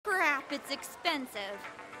it's expensive.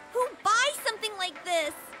 Who buys something like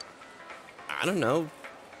this? I don't know.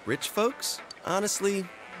 Rich folks? Honestly,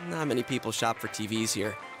 not many people shop for TVs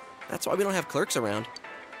here. That's why we don't have clerks around.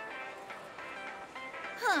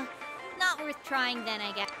 Huh. Not worth trying then,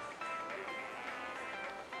 I guess.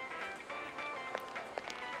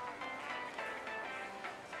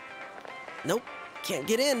 Nope, can't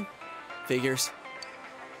get in. Figures.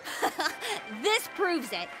 This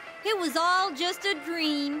proves it. It was all just a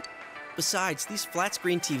dream. Besides, these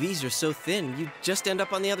flat-screen TVs are so thin, you just end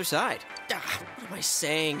up on the other side. What am I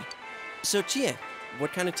saying? So, Chia,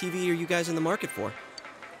 what kind of TV are you guys in the market for?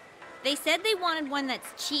 They said they wanted one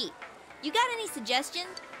that's cheap. You got any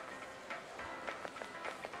suggestions?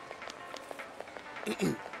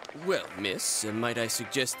 Well, miss, might I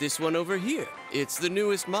suggest this one over here? It's the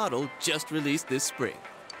newest model, just released this spring.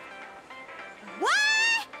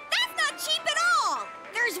 What? That's not cheap at all!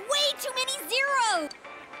 There's way too many zeros!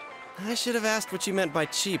 I should have asked what you meant by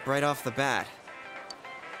cheap right off the bat.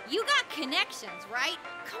 You got connections, right?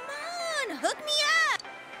 Come on, hook me up!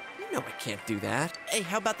 You know I can't do that. Hey,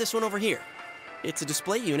 how about this one over here? It's a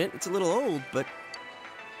display unit, it's a little old, but...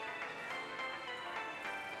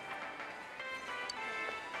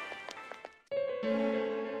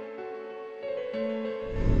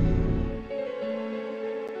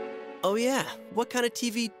 Oh yeah, what kind of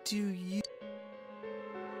TV do you...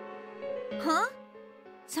 Huh?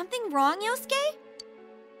 Something wrong, Yosuke?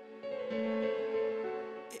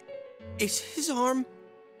 Is his arm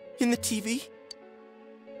in the TV?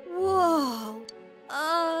 Whoa.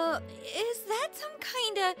 Is that some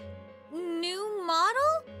kind of new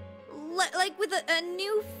model? Like with a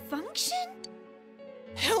new function?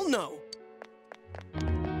 Hell no!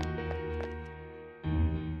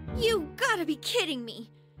 You gotta be kidding me.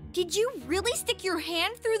 Did you really stick your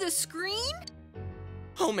hand through the screen?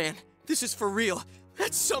 Oh man, this is for real.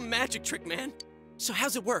 That's some magic trick, man. So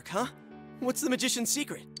how's it work, huh? What's the magician's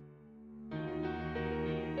secret?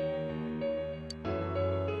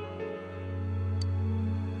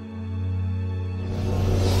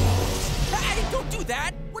 Hey, don't do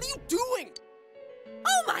that! What are you doing?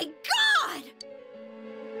 Oh my God!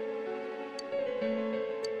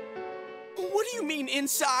 What do you mean,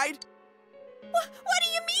 inside? What do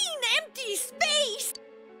you mean, empty space?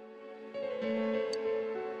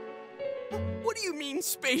 What do you mean,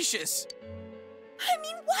 spacious? I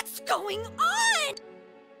mean, what's going on?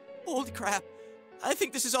 Holy crap. I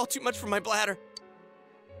think this is all too much for my bladder.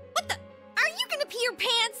 What the? Are you gonna pee your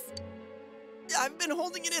pants? I've been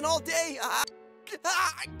holding it in all day.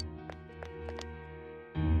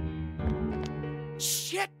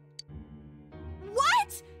 Shit!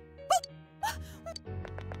 What?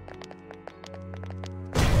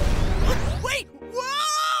 Wait!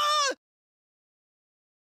 Whoa!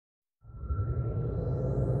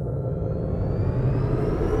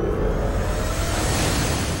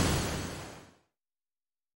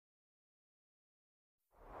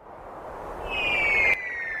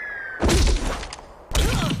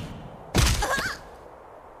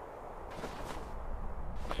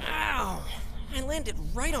 Ow! I landed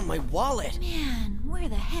right on my wallet. Man, where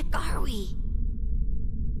the heck are we?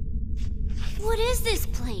 What is this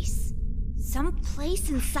place? Some place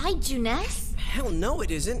inside Juness? Hell no,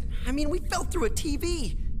 it isn't. I mean, we fell through a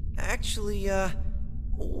TV. Actually,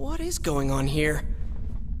 what is going on here?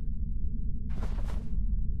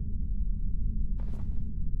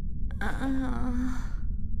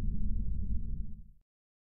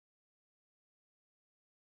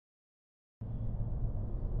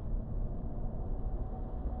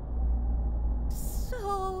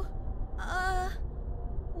 So,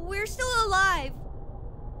 we're still alive,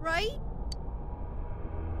 right?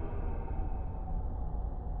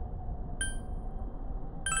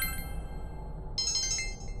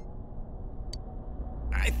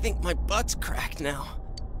 I think my butt's cracked now.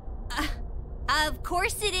 Of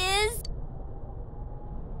course it is.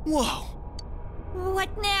 Whoa! What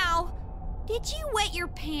now? Did you wet your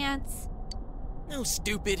pants? No,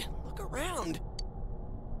 stupid. Look around.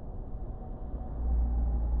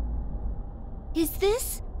 Is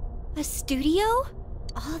this a studio?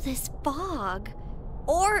 All this fog.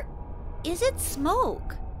 Or is it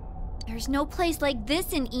smoke? There's no place like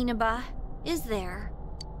this in Inaba, is there?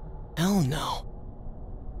 Hell no.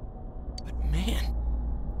 But man,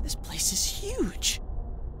 this place is huge.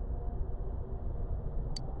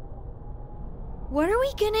 What are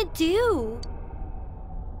we gonna do?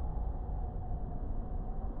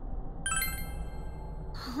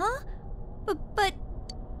 Huh? But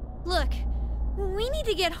look, we need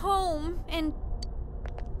to get home and...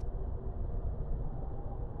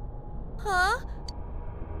 Huh?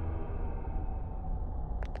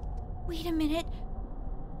 Wait a minute.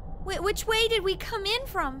 Which way did we come in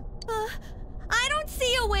from? I don't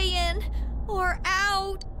see a way in or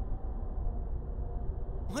out.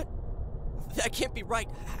 What? That can't be right.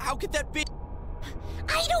 How could that be?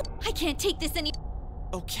 I can't take this any.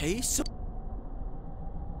 Okay, so...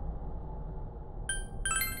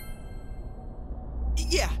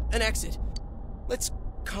 Yeah, an exit. Let's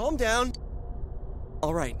calm down.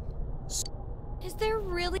 All right. Is there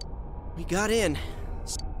really? We got in.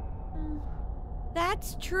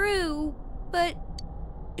 That's true, but...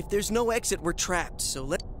 If there's no exit, we're trapped, so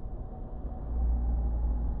let...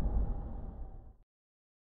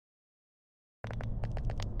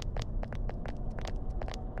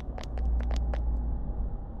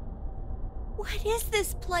 What is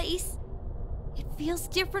this place? It feels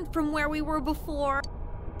different from where we were before.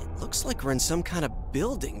 It looks like we're in some kind of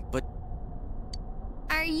building, but...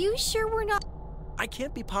 Are you sure we're not? I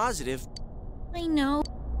can't be positive. I know.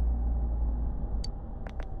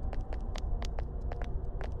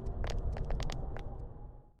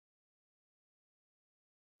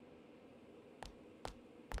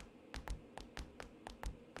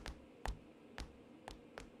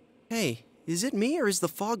 Hey, is it me or is the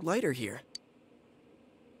fog lighter here?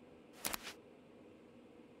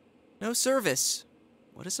 No service.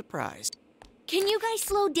 What a surprise. Can you guys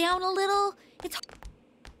slow down a little? It's...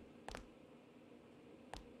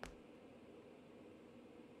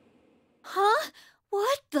 Huh?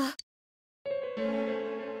 What the?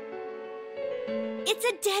 It's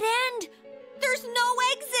a dead end! There's no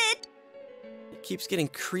exit! It keeps getting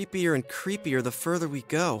creepier and creepier the further we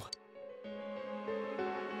go.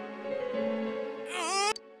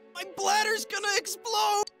 My bladder's gonna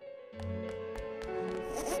explode!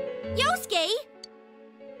 Yosuke!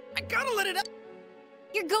 I gotta let it out!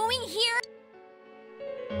 You're going here?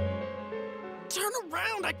 Turn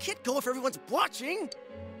around! I can't go if everyone's watching!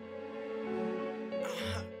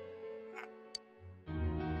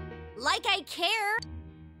 Like I care.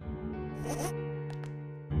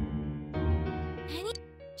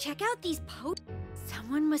 Check out these posts.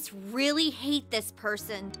 Someone must really hate this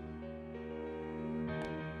person.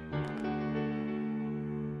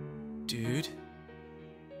 Dude,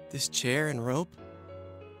 this chair and rope,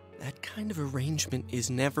 that kind of arrangement is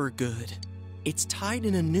never good. It's tied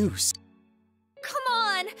in a noose. Come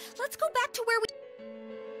on, let's go back to where we...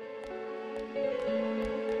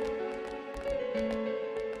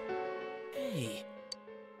 Hey.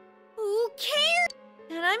 Who cares?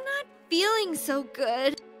 And I'm not feeling so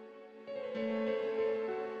good.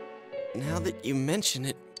 Now that you mention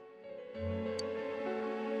it...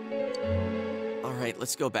 All right,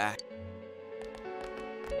 let's go back.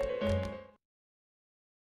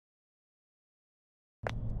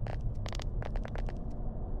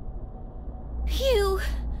 Phew.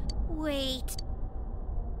 Wait.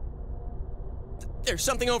 There's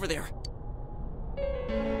something over there.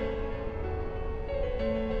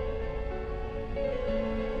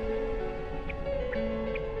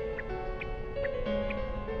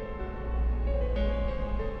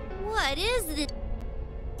 What is it?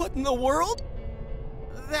 What in the world?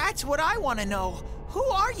 That's what I want to know. Who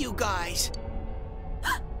are you guys?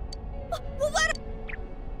 What?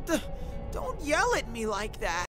 Don't yell at me like that.